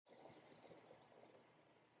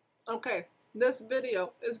Okay, this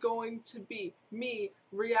video is going to be me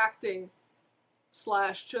reacting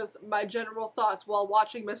slash just my general thoughts while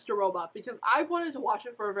watching Mr. Robot, because I've wanted to watch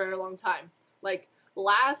it for a very long time. Like,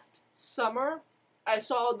 last summer, I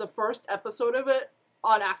saw the first episode of it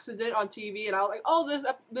on accident on TV, and I was like, oh,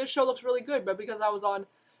 this show looks really good, but because I was on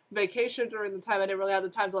vacation during the time, I didn't really have the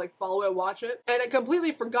time to like follow it and watch it. And I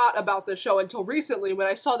completely forgot about this show until recently when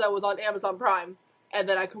I saw that it was on Amazon Prime. And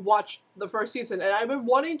then I could watch the first season. And I've been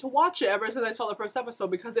wanting to watch it ever since I saw the first episode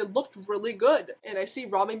because it looked really good. And I see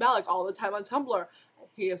Rami Malek all the time on Tumblr.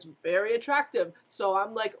 He is very attractive. So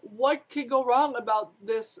I'm like, what could go wrong about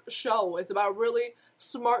this show? It's about a really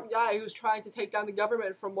smart guy who's trying to take down the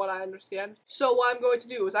government, from what I understand. So what I'm going to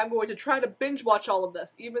do is I'm going to try to binge watch all of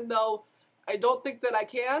this, even though I don't think that I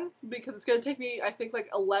can, because it's going to take me, I think, like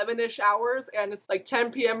 11-ish hours, and it's like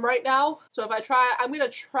 10 p.m. right now. So if I try, I'm going to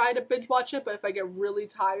try to binge watch it, but if I get really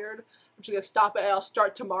tired, I'm just going to stop it and I'll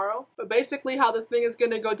start tomorrow. But basically how this thing is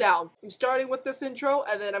going to go down. I'm starting with this intro,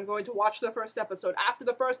 and then I'm going to watch the first episode. After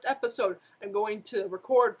the first episode, I'm going to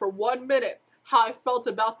record for 1 minute how I felt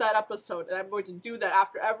about that episode, and I'm going to do that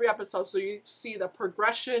after every episode so you see the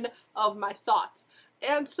progression of my thoughts.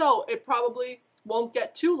 And so it probably won't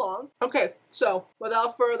get too long. Okay, so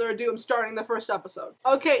without further ado, I'm starting the first episode.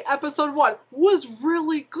 Okay, episode 1 was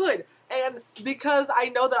really good. And because I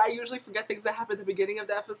know that I usually forget things that happen at the beginning of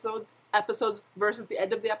the episodes versus the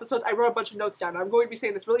end of the episodes, I wrote a bunch of notes down. I'm going to be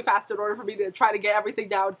saying this really fast in order for me to try to get everything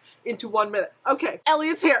down into 1 minute. Okay,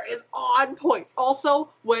 Elliot's hair is on point. Also,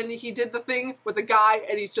 when he did the thing with the guy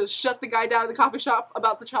and he just shut the guy down in the coffee shop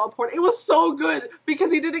about the child porn, it was so good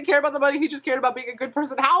because he didn't care about the money, he just cared about being a good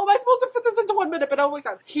person. How am I supposed to fit this into 1 minute? But oh my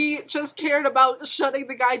god, he just cared about shutting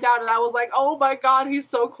the guy down, and I was like, oh my god, he's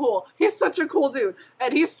so cool. He's such a cool dude,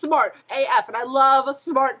 and he's smart AF, and I love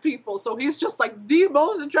smart people, so he's just like the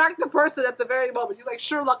most attractive person at the very moment. He's like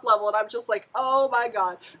Sherlock level, and I'm just like, oh my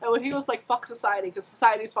god. And when he was like, fuck society, because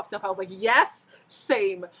society's fucked up, I was like, yes,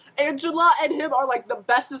 same. Angela and him are like the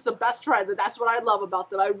bestest of best friends, and that's what I love about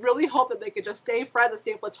them. I really hope that they could just stay friends and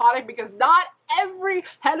stay platonic, because not every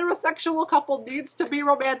heterosexual couple needs to be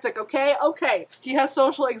romantic, okay? Okay. He has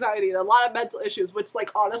social anxiety and a lot of mental issues, which, like,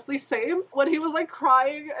 honestly, same. When he was like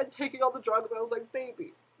crying and taking all the drugs, I was like,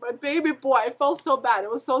 baby. My baby boy, I felt so bad. It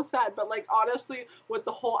was so sad, but like honestly, with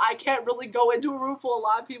the whole, I can't really go into a room full of a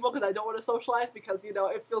lot of people because I don't want to socialize because, you know,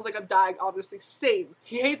 it feels like I'm dying, obviously, same.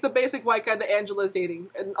 He hates the basic white guy that Angela's dating,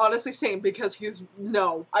 and honestly, same, because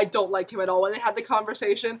no, I don't like him at all. When they had the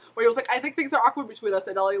conversation where he was like, I think things are awkward between us,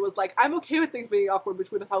 and Elliot was like, I'm okay with things being awkward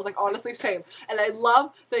between us, I was like, honestly, same. And I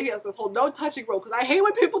love that he has this whole no touching rule, because I hate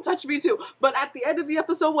when people touch me too, but at the end of the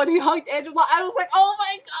episode when he hugged Angela, I was like, oh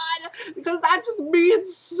my god, because that just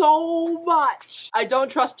means so much. I don't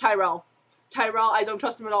trust Tyrell. I don't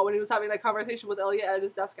trust him at all. When he was having that conversation with Elliot at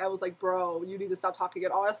his desk, I was like, bro, you need to stop talking.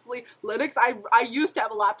 And honestly, Linux, I used to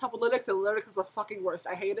have a laptop with Linux, and Linux is the fucking worst.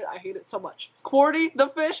 I hate it so much. Cordy, the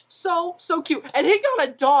fish, so cute. And he got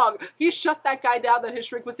a dog. He shut that guy down that his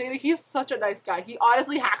shrink was dating. He's such a nice guy. He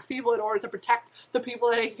honestly hacks people in order to protect the people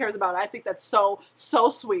that he cares about. I think that's so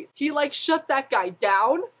sweet. He like shut that guy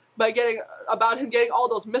down by getting all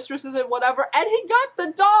those mistresses and whatever, and he got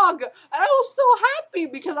the dog, and I was so happy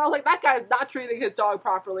because I was like, that guy's not treating his dog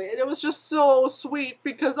properly, and it was just so sweet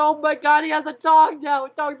because, oh my god, he has a dog now,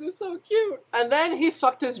 dogs are so cute. And then he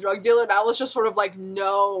fucked his drug dealer, and I was just sort of like,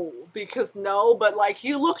 no, because no, but like,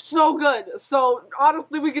 he looked so good, so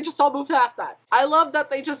honestly, we could just all move past that. I love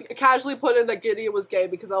that they just casually put in that Gideon was gay,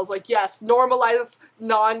 because I was like, yes, normalize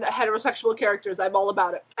non-heterosexual characters, I'm all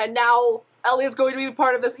about it. And now Elliot's going to be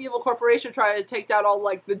part of this evil corporation trying to take down all,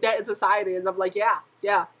 like, the debt in society, and I'm like,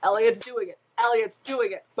 yeah, Elliot's doing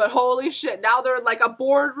it. But holy shit, now they're in, like, a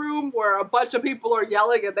boardroom where a bunch of people are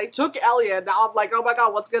yelling, and they took Elliot, and now I'm like, oh my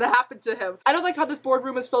god, what's gonna happen to him? I don't like how this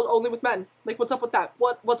boardroom is filled only with men. Like, what's up with that?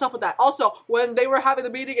 What's up with that? Also, when they were having the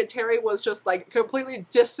meeting and Terry was just, like, completely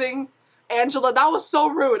dissing Angela, that was so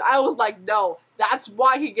rude. I was like, no, that's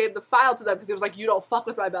why he gave the file to them, because he was like, you don't fuck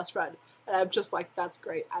with my best friend. And I'm just like, that's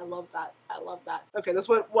great. I love that. Okay, this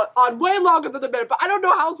went on way longer than a minute, but I don't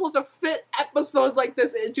know how I'm supposed to fit episodes like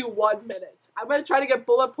this into 1 minute. I'm gonna try to get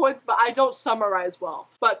bullet points, but I don't summarize well.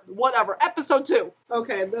 But whatever. Episode 2.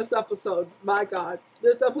 Okay, this episode, my god.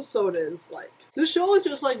 This episode is like, the show is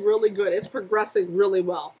just like really good. It's progressing really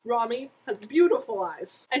well. Rami has beautiful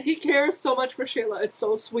eyes, and he cares so much for Shayla. It's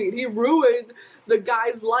so sweet. He ruined the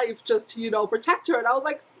guy's life just to, you know, protect her, and I was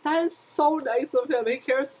like, that is so nice of him. He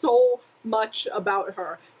cares so much about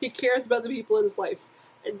her. He cares about the people in his life.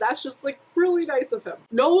 And that's just like really nice of him.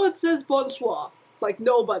 No one says bonsoir. Like,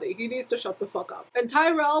 nobody. He needs to shut the fuck up. And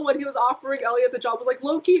Tyrell, when he was offering Elliot the job, was like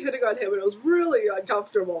low-key hitting on him, and it was really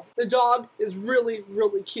uncomfortable. The dog is really,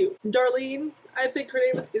 really cute. Darlene, I think her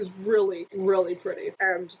name is really, really pretty.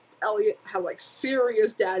 And Elliot had like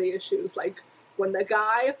serious daddy issues. Like, when the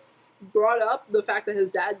guy brought up the fact that his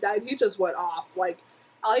dad died, he just went off. Like,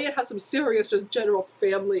 Elliot has some serious just general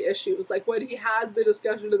family issues. Like, when he had the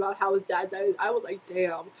discussion about how his dad died, I was like,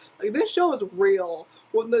 damn, like, this show is real.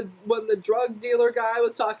 When the drug dealer guy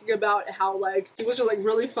was talking about how, like, he was just, like,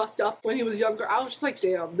 really fucked up when he was younger, I was just like,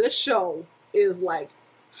 damn, this show is, like,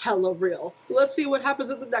 hella real. Let's see what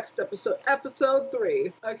happens in the next episode. Episode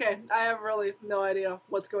 3. Okay, I have really no idea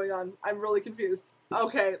what's going on. I'm really confused.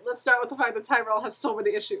 Okay, let's start with the fact that Tyrell has so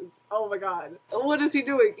many issues. Oh my god. What is he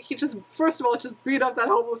doing? He just, first of all, just beat up that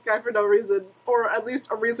homeless guy for no reason. Or at least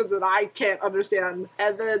a reason that I can't understand.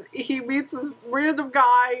 And then he meets this random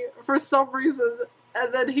guy for some reason,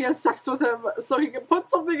 and then he has sex with him so he can put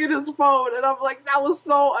something in his phone. And I'm like, that was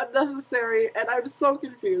so unnecessary, and I'm so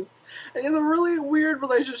confused. And he has a really weird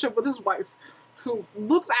relationship with his wife, who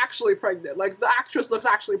looks actually pregnant. Like, the actress looks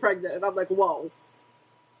actually pregnant, and I'm like, whoa.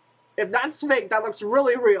 If that's fake, that looks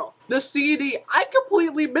really real. The CD, I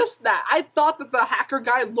completely missed that. I thought that the hacker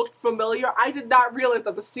guy looked familiar. I did not realize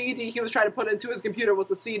that the CD he was trying to put into his computer was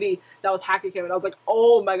the CD that was hacking him. And I was like,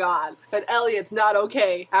 oh my god. And Elliot's not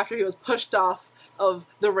okay after he was pushed off of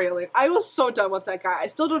the railing. I was so done with that guy. I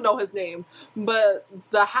still don't know his name, but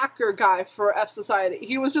the hacker guy for F Society,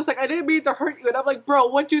 he was just like, I didn't mean to hurt you. And I'm like, bro,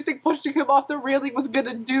 what do you think pushing him off the railing was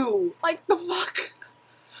gonna do? Like, the fuck?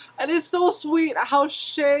 And it's so sweet how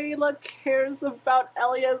Shayla cares about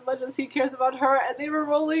Elliot as much as he cares about her, and they were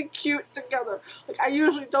really cute together. Like, I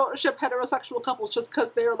usually don't ship heterosexual couples just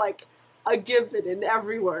because they're, like, a given in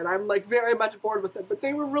everywhere, and I'm, like, very much bored with them, but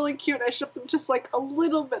they were really cute. I shipped them just, like, a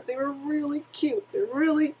little bit. They were really cute. They're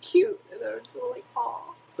really cute, and they're just like,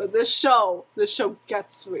 aw. But this show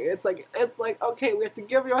gets me. It's like, okay, we have to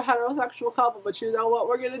give you a heterosexual couple, but you know what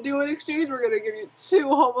we're gonna do in exchange? We're gonna give you 2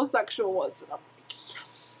 homosexual ones, and I'm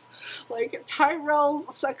like,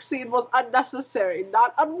 Tyrell's sex scene was unnecessary.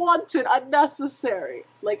 Not unwanted, unnecessary.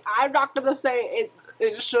 Like, I'm not gonna say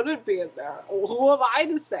it shouldn't be in there. Who am I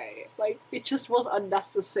to say? Like, it just was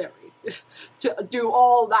unnecessary to do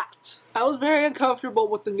all that. I was very uncomfortable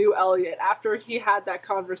with the new Elliot after he had that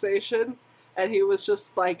conversation. And he was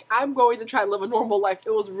just like, I'm going to try to live a normal life.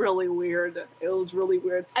 It was really weird. It was really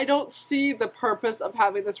weird. I don't see the purpose of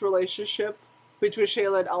having this relationship between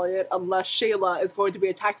Shayla and Elliot unless Shayla is going to be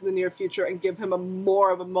attacked in the near future and give him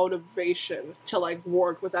more of a motivation to, like,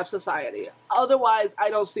 work with F Society. Otherwise, I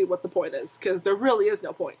don't see what the point is, because there really is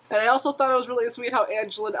no point. And I also thought it was really sweet how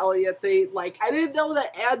Angela and Elliot, I didn't know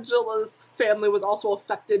that Angela's family was also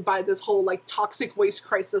affected by this whole, like, toxic waste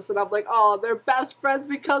crisis, and I'm like, oh, they're best friends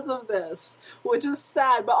because of this, which is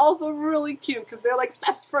sad, but also really cute, because they're, like,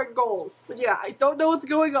 best friend goals. But yeah, I don't know what's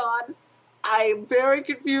going on. I'm very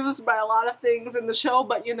confused by a lot of things in the show,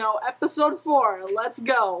 but you know, episode 4, let's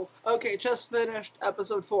go. Okay, just finished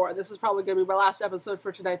episode 4. This is probably going to be my last episode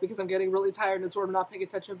for tonight because I'm getting really tired and sort of not paying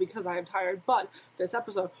attention because I am tired, but this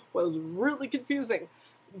episode was really confusing.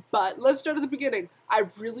 But let's start at the beginning. I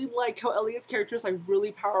really like how Elliot's character is, like,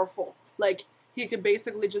 really powerful. Like, he could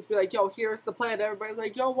basically just be like, yo, here's the plan. Everybody's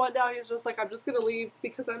like, yo, what now? He's just like, I'm just gonna leave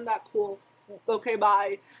because I'm that cool. Okay,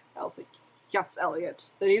 bye. I was like, yes,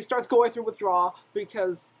 Elliot. Then he starts going through withdrawal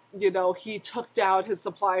because, you know, he took down his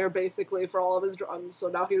supplier basically for all of his drugs. So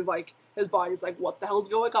now he's like, his body's like, what the hell's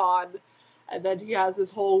going on? And then he has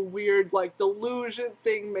this whole weird, like, delusion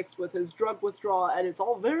thing mixed with his drug withdrawal. And it's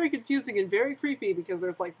all very confusing and very creepy because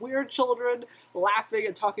there's, like, weird children laughing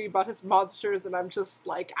and talking about his monsters. And I'm just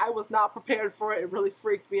like, I was not prepared for it. It really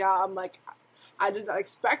freaked me out. I'm like, I did not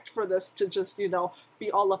expect for this to just, you know,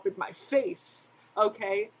 be all up in my face.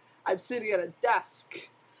 Okay? I'm sitting at a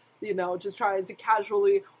desk, you know, just trying to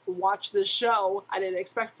casually watch this show. I didn't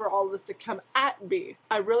expect for all of this to come at me.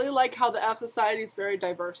 I really like how the F Society is very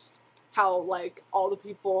diverse. How, like, all the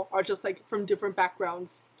people are just, like, from different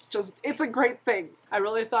backgrounds. It's a great thing. I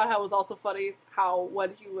really thought how it was also funny how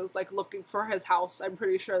when he was, like, looking for his house, I'm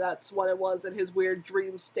pretty sure that's what it was in his weird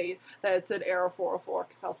dream state, that it said Error 404,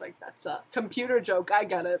 because I was like, that's a computer joke, I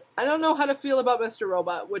get it. I don't know how to feel about Mr.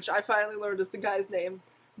 Robot, which I finally learned is the guy's name.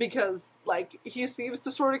 Because, like, he seems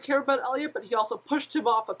to sort of care about Elliot, but he also pushed him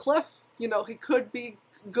off a cliff. You know, he could be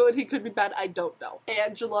good, he could be bad, I don't know.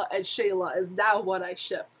 Angela and Shayla is now what I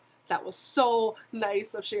ship. That was so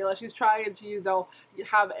nice of Shayla. She's trying to, you know,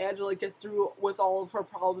 have Angela get through with all of her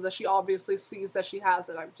problems that she obviously sees that she has,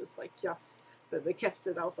 and I'm just like, yes. Then they kissed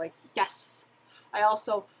and I was like, yes. I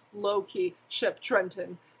also low-key ship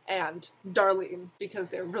Trenton and Darlene, because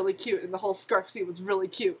they're really cute, and the whole scarf scene was really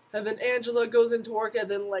cute. And then Angela goes into work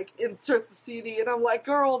and then, like, inserts the CD, and I'm like,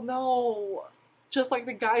 girl, no. Just like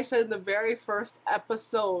the guy said in the very first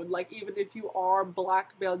episode, like, even if you are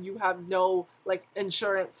blackmailed, you have no, like,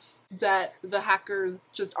 insurance that the hackers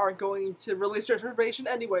just aren't going to release your information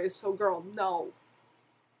anyways, so girl, no.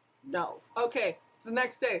 No. Okay, it's the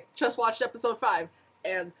next day. Just watched episode 5,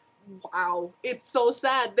 and wow, it's so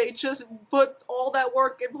sad. They just put all that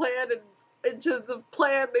work and plan and into the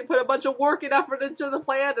plan. They put a bunch of work and effort into the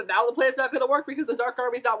plan, and now the plan's not going to work because the Dark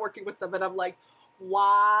Army's not working with them, and I'm like,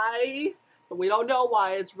 why? But we don't know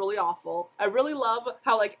why. It's really awful. I really love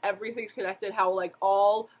how, like, everything's connected, how, like,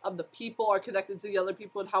 all of the people are connected to the other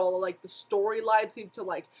people, and how, like, the storylines seem to,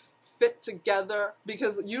 like, fit together,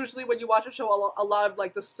 because usually when you watch a show, a lot of,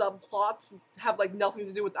 like, the subplots have, like, nothing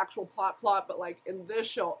to do with the actual plot, but, like, in this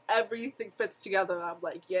show, everything fits together, and I'm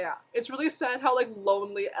like, yeah. It's really sad how, like,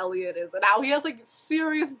 lonely Elliot is, and how he has, like,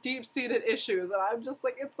 serious, deep-seated issues, and I'm just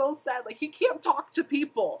like, it's so sad. Like, he can't talk to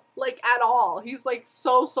people, like, at all. He's, like,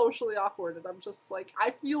 so socially awkward, and I'm just like, I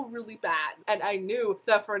feel really bad. And I knew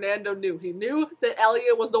that Fernando knew. He knew that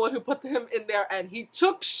Elliot was the one who put him in there, and he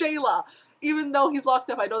took Shayla. Even though he's locked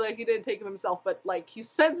up, I know that he didn't take him himself, but, like, he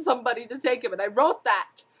sent somebody to take him, and I wrote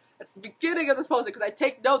that at the beginning of this posting, because I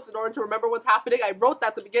take notes in order to remember what's happening. I wrote that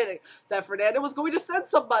at the beginning, that Fernando was going to send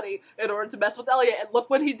somebody in order to mess with Elliot, and look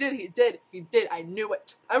what he did. He did. I knew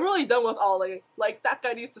it. I'm really done with Ollie. Like, that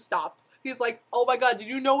guy needs to stop. He's like, oh my god, did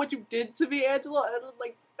you know what you did to me, Angela? And I'm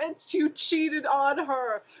like, and you cheated on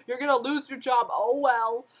her. You're gonna lose your job. Oh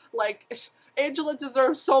well. Like, Angela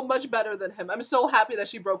deserves so much better than him. I'm so happy that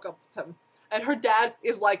she broke up with him. And her dad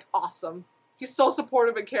is, like, awesome. He's so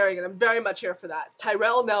supportive and caring, and I'm very much here for that.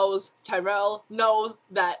 Tyrell knows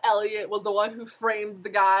that Elliot was the one who framed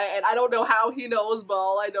the guy, and I don't know how he knows, but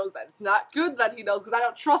all I know is that it's not good that he knows, because I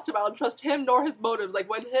don't trust him. I don't trust him nor his motives. Like,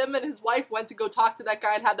 when him and his wife went to go talk to that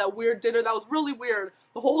guy and had that weird dinner, that was really weird.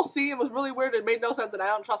 The whole scene was really weird. It made no sense, and I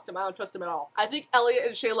don't trust him. I don't trust him at all. I think Elliot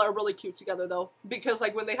and Shayla are really cute together, though, because,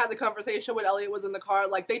 like, when they had the conversation when Elliot was in the car,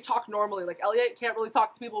 like, they talk normally. Like, Elliot can't really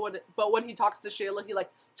talk to people, but when he talks to Shayla, he,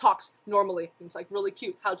 like, talks normally. And it's, like, really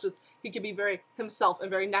cute how just he can be very himself and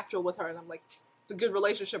very natural with her, and I'm like, it's a good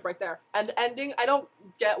relationship right there. And the ending, I don't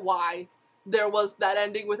get why there was that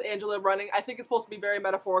ending with Angela running. I think it's supposed to be very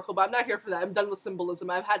metaphorical, but I'm not here for that. I'm done with symbolism.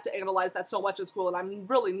 I've had to analyze that so much in school, and I'm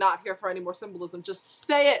really not here for any more symbolism. Just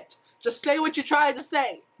say it. Just say what you tried to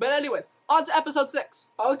say. But anyways, on to episode 6.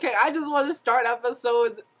 Okay, I just want to start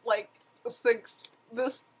episode, like, 6,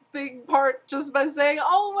 this thing part, just by saying,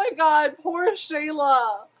 oh my god, poor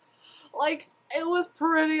Shayla. Like, it was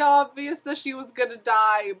pretty obvious that she was gonna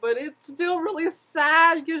die, but it's still really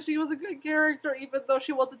sad because she was a good character, even though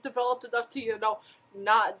she wasn't developed enough to, you know,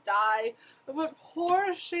 not die. But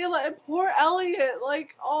poor Shayla and poor Elliot,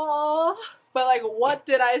 like, oh. But, like, what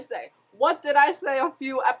did I say? What did I say a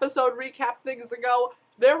few episode recap things ago?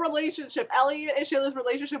 Their relationship, Elliot and Shayla's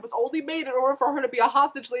relationship, was only made in order for her to be a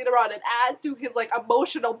hostage later on and add to his, like,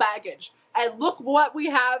 emotional baggage. And look what we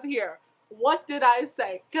have here. What did I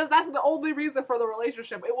say? Because that's the only reason for the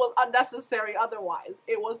relationship. It was unnecessary otherwise.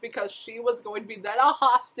 It was because she was going to be then a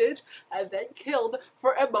hostage and then killed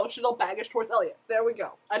for emotional baggage towards Elliot. There we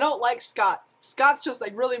go. I don't like Scott. Scott's just,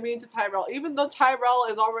 like, really mean to Tyrell. Even though Tyrell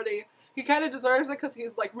is already... He kind of deserves it because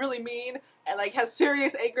he's, like, really mean and, like, has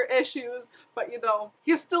serious anger issues. But, you know,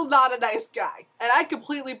 he's still not a nice guy. And I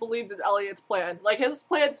completely believed in Elliot's plan. Like, his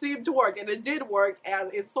plan seemed to work, and it did work,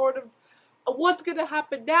 and it's sort of... What's gonna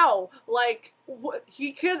happen now? Like,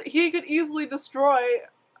 he could easily destroy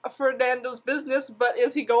Fernando's business, but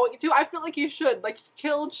is he going to? I feel like he should. Like, he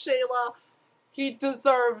killed Shayla. He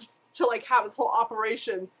deserves to, like, have his whole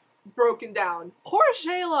operation broken down. Poor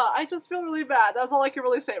Shayla. I just feel really bad. That's all I can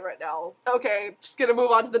really say right now. Okay, just gonna move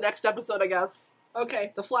on to the next episode, I guess.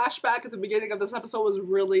 Okay, the flashback at the beginning of this episode was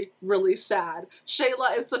really, really sad.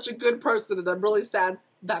 Shayla is such a good person, and I'm really sad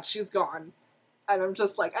that she's gone. And I'm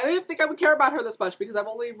just like, I didn't think I would care about her this much because I've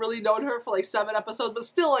only really known her for like 7 episodes, but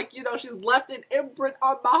still, like, you know, she's left an imprint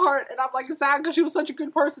on my heart, and I'm like sad because she was such a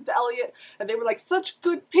good person to Elliot, and they were like such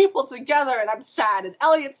good people together, and I'm sad, and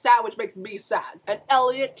Elliot's sad, which makes me sad. And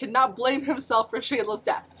Elliot cannot blame himself for Shayla's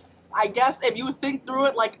death. I guess if you think through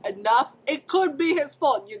it, like, enough, it could be his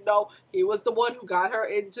fault, you know. He was the one who got her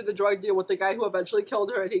into the drug deal with the guy who eventually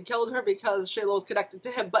killed her, and he killed her because Shayla was connected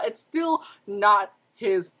to him, but it's still not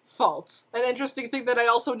his fault. An interesting thing that I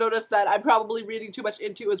also noticed that I'm probably reading too much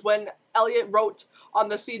into is when Elliot wrote on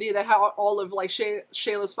the CD that had all of, like,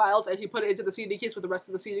 Shayla's files, and he put it into the CD case with the rest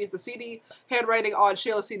of the CDs. The CD handwriting on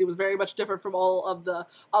Shayla's CD was very much different from all of the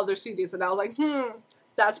other CDs, and I was like,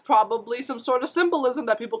 That's probably some sort of symbolism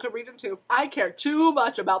that people could read into. I care too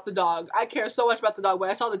much about the dog. I care so much about the dog. When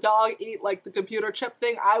I saw the dog eat, like, the computer chip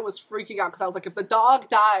thing, I was freaking out because I was like, if the dog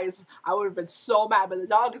dies, I would have been so mad. But the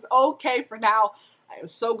dog is okay for now. I am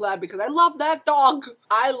so glad because I love that dog.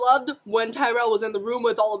 I loved when Tyrell was in the room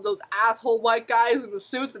with all of those asshole white guys in the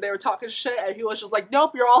suits and they were talking shit and he was just like,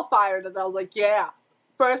 nope, you're all fired. And I was like, yeah.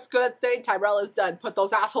 First good thing, Tyrell is done. Put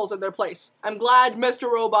those assholes in their place. I'm glad Mr.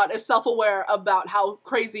 Robot is self-aware about how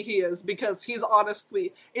crazy he is because he's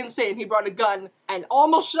honestly insane. He brought a gun and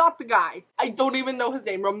almost shot the guy. I don't even know his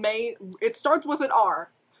name. Romain. It starts with an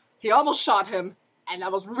R. He almost shot him and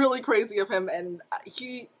that was really crazy of him and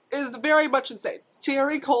he is very much insane.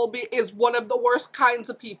 Terry Colby is one of the worst kinds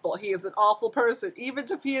of people. He is an awful person. Even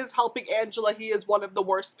if he is helping Angela, he is one of the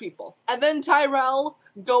worst people. And then Tyrell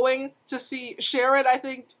going to see Sharon, I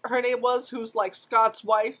think her name was, who's like Scott's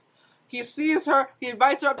wife. He sees her, he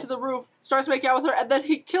invites her up to the roof, starts making out with her, and then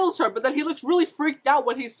he kills her. But then he looks really freaked out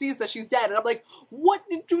when he sees that she's dead. And I'm like, what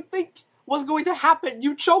did you think was going to happen?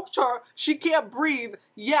 You choked her. She can't breathe.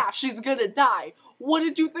 Yeah, she's gonna die. What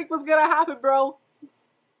did you think was gonna happen, bro?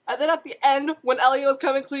 And then at the end, when Elliot was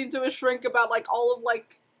coming clean to his shrink about, like, all of,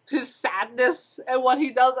 like, his sadness and what he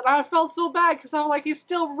does, and I felt so bad, because I'm like, he's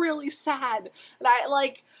still really sad. And I,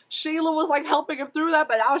 like, Shayla was, like, helping him through that,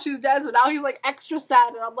 but now she's dead, so now he's, like, extra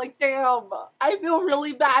sad, and I'm like, damn, I feel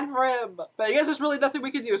really bad for him. But I guess there's really nothing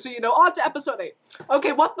we can do, so, you know, on to episode 8.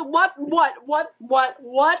 Okay, what the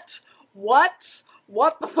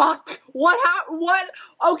fuck? What?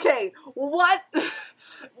 Okay, what?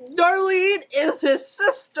 Darlene is his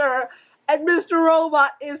sister, and Mr.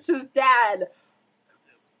 Robot is his dad.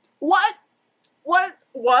 What?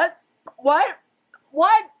 What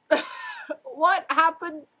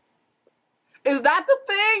happened? Is that the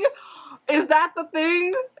thing? Is that the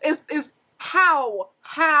thing? How?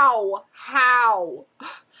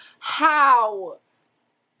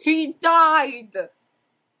 He died.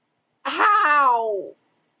 How?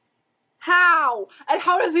 And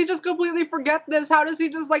how does he just completely forget this? How does he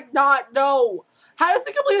just, like, not know? How does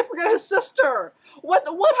he completely forget his sister? What?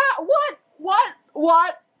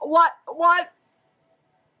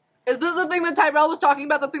 Is this the thing that Tyrell was talking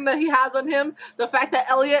about, the thing that he has on him? The fact that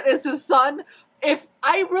Elliot is his son?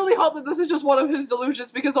 I really hope that this is just one of his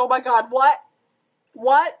delusions, because, oh my god, what?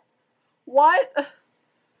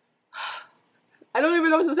 I don't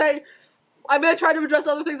even know what to say. I'm gonna try to address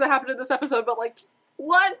other things that happened in this episode, but, like,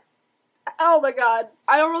 what? Oh my god.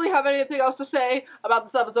 I don't really have anything else to say about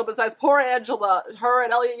this episode besides poor Angela. Her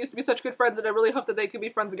and Elliot used to be such good friends, and I really hope that they can be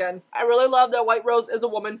friends again. I really love that White Rose is a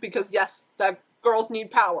woman because, yes, that girls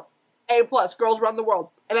need power. A+, girls run the world.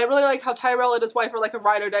 And I really like how Tyrell and his wife are like a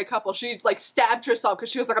ride or die couple. She, like, stabbed herself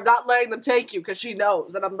because she was like, I'm not letting them take you, because she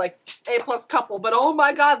knows. And I'm like, A+ couple. But oh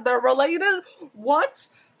my god, they're related? What?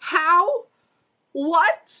 How?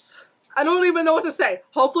 What? I don't even know what to say.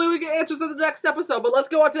 Hopefully we get answers in the next episode, but let's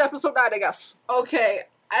go on to episode 9, I guess. Okay,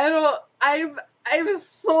 I'm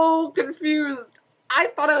so confused. I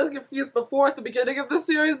thought I was confused before at the beginning of the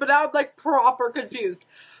series, but now I'm, like, proper confused.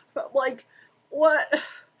 But, like, what?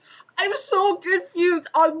 I'm so confused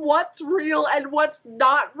on what's real and what's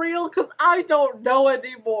not real, because I don't know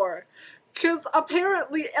anymore. Because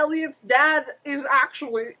apparently Elliot's dad is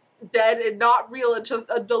actually dead and not real and just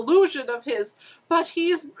a delusion of his, but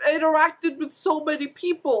he's interacted with so many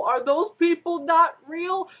people. Are those people not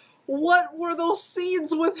real? What were those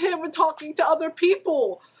scenes with him and talking to other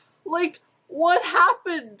people? Like, what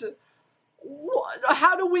happened?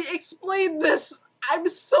 How do we explain this? I'm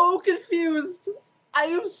so confused. I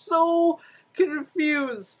am so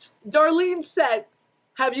confused. Darlene said,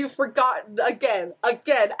 have you forgotten again,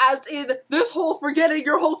 as in this whole forgetting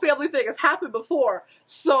your whole family thing has happened before.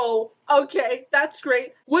 So, okay, that's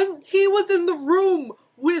great. When he was in the room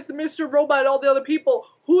with Mr. Robot and all the other people,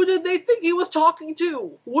 who did they think he was talking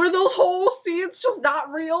to? Were those whole scenes just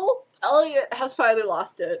not real? Elliot has finally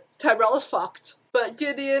lost it. Tyrell is fucked. But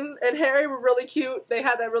Gideon and Harry were really cute. They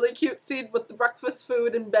had that really cute scene with the breakfast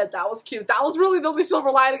food in bed. That was cute. That was really the only silver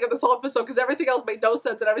lining of this whole episode, because everything else made no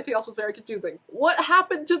sense and everything else was very confusing. What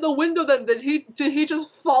happened to the window then? Did he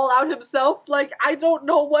just fall out himself? Like, I don't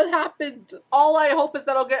know what happened. All I hope is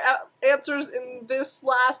that I'll get answers in this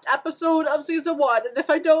last episode of season 1. And if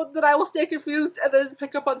I don't, then I will stay confused and then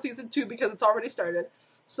pick up on season 2 because it's already started.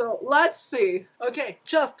 So, let's see. Okay,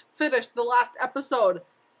 just finished the last episode.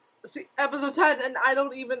 See, episode 10, and I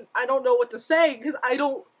don't know what to say, because I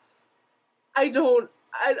don't know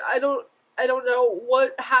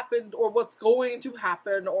what happened, or what's going to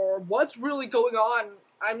happen, or what's really going on.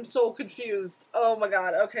 I'm so confused. Oh my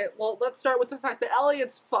god, okay, well, let's start with the fact that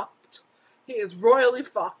Elliot's fucked. He is royally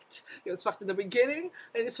fucked. He was fucked in the beginning,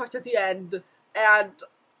 and he's fucked at the end. And,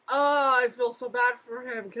 I feel so bad for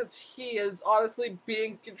him, because he is honestly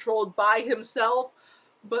being controlled by himself.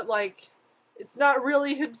 But, like, it's not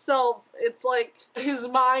really himself. It's like, his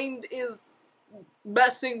mind is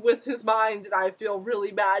messing with his mind, and I feel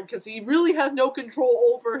really bad, because he really has no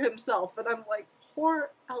control over himself. And I'm like,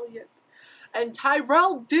 poor Elliot. And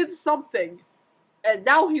Tyrell did something, and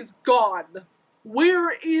now he's gone.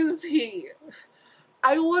 Where is he?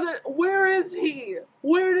 Where is he?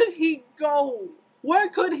 Where did he go? Where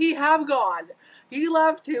could he have gone? He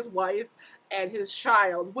left his wife and his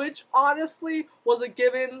child, which honestly was a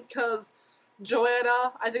given, because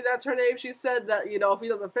Joanna, I think that's her name, she said that, you know, if he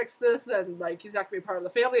doesn't fix this, then, like, he's not going to be part of the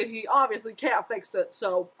family, and he obviously can't fix it.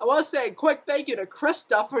 So, I want to say a quick thank you to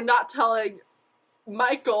Krista for not telling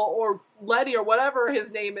Michael or Lenny or whatever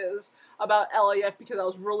his name is about Elliot, because that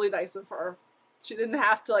was really nice of her. She didn't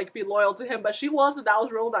have to, like, be loyal to him, but she was, and that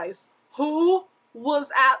was real nice. Who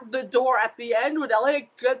was at the door at the end when Elliot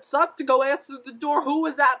gets up to go answer the door? Who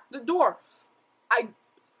was at the door? I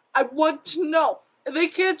want to know. They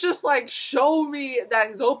can't just, like, show me that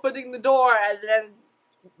he's opening the door and then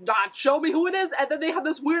not show me who it is, and then they have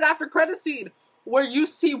this weird after-credit scene where you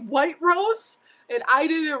see White Rose. And I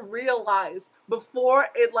didn't realize before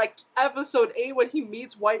in, like, episode 8 when he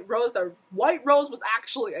meets White Rose that White Rose was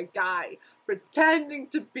actually a guy pretending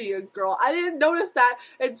to be a girl. I didn't notice that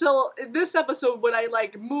until in this episode when I,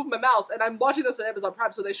 like, move my mouse, and I'm watching this on Amazon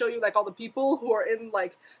Prime, so they show you, like, all the people who are in,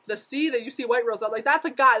 like, the scene, and you see White Rose. I'm like, that's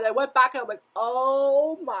a guy. And I went back and I'm like,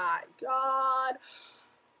 oh my god.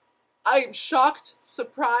 I am shocked,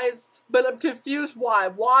 surprised, but I'm confused why.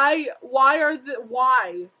 Why?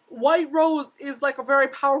 White Rose is, like, a very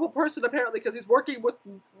powerful person, apparently, because he's working with,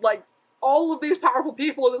 like, all of these powerful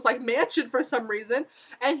people in this, like, mansion for some reason,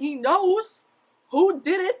 and he knows who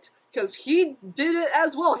did it, because he did it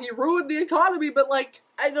as well. He ruined the economy, but, like,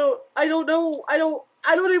 I don't know. I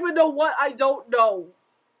don't even know what I don't know.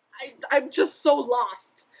 I'm just so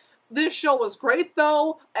lost. This show was great,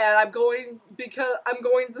 though, and I'm going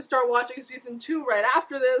to start watching season 2 right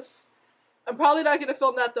after this. I'm probably not going to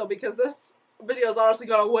film that, though, because this video has honestly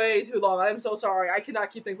gone way too long. I'm so sorry. I cannot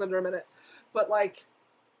keep things under a minute. But, like,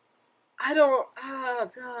 I don't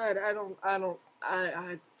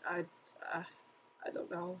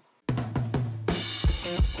know.